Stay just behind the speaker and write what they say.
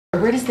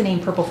Where does the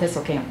name Purple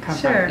Thistle come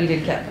Sure. from? You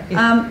didn't get it.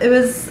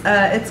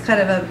 It's kind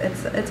of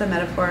it's a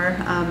metaphor.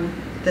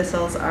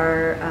 Thistles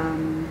are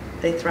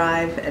they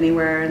thrive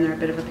anywhere, and they're a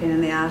bit of a pain in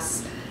the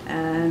ass,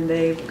 and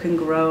they can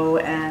grow,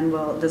 and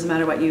well, it doesn't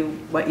matter what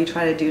you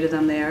try to do to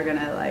them, they are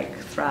gonna like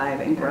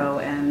thrive and grow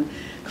and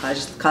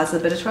cause a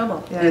bit of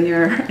trouble in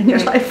your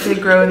life. They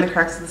grow in the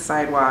cracks of the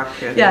sidewalk.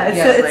 And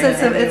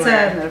It's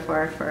a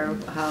metaphor for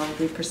how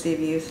we perceive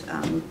youth.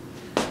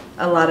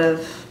 A lot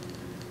of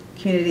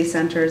community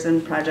centers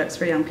and projects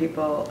for young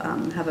people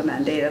have a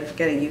mandate of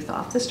getting youth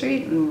off the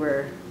street, and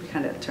we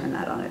kind of turn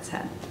that on its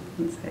head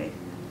and say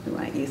we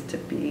want youth to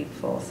be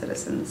full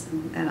citizens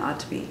and ought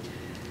to be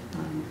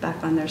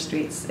back on their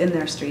streets, in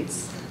their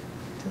streets,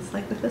 just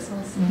like the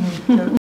Thistles. Mm-hmm.